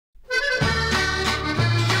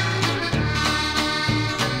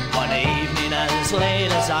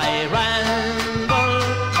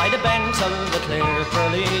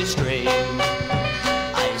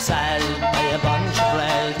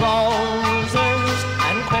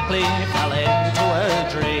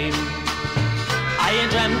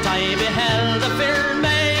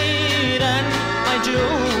won't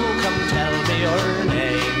you come tell me your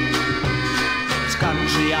name? This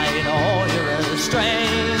country, I know you're a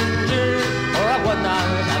stranger, or I would not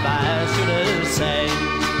have asked you to say.